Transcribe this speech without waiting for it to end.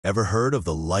Ever heard of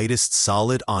the lightest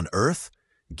solid on Earth?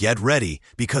 Get ready,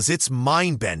 because it's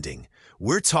mind-bending.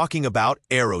 We're talking about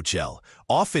aerogel,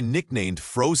 often nicknamed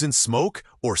frozen smoke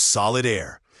or solid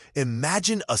air.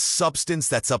 Imagine a substance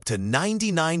that's up to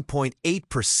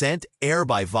 99.8% air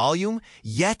by volume,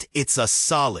 yet it's a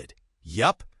solid.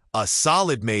 Yup, a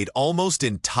solid made almost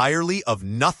entirely of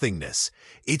nothingness.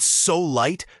 It's so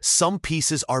light, some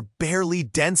pieces are barely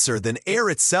denser than air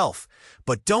itself.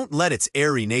 But don't let its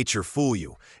airy nature fool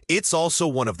you. It's also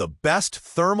one of the best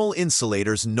thermal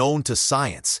insulators known to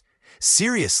science.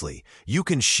 Seriously, you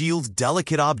can shield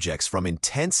delicate objects from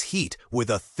intense heat with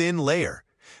a thin layer.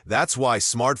 That's why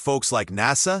smart folks like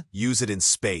NASA use it in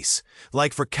space,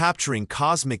 like for capturing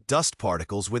cosmic dust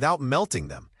particles without melting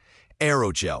them.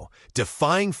 Aerogel,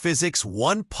 defying physics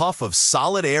one puff of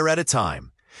solid air at a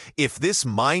time. If this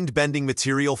mind-bending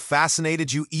material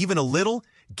fascinated you even a little,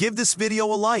 give this video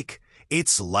a like.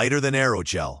 It's lighter than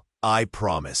aerogel, I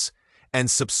promise.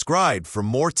 And subscribe for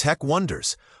more tech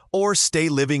wonders, or stay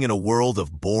living in a world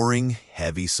of boring,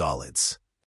 heavy solids.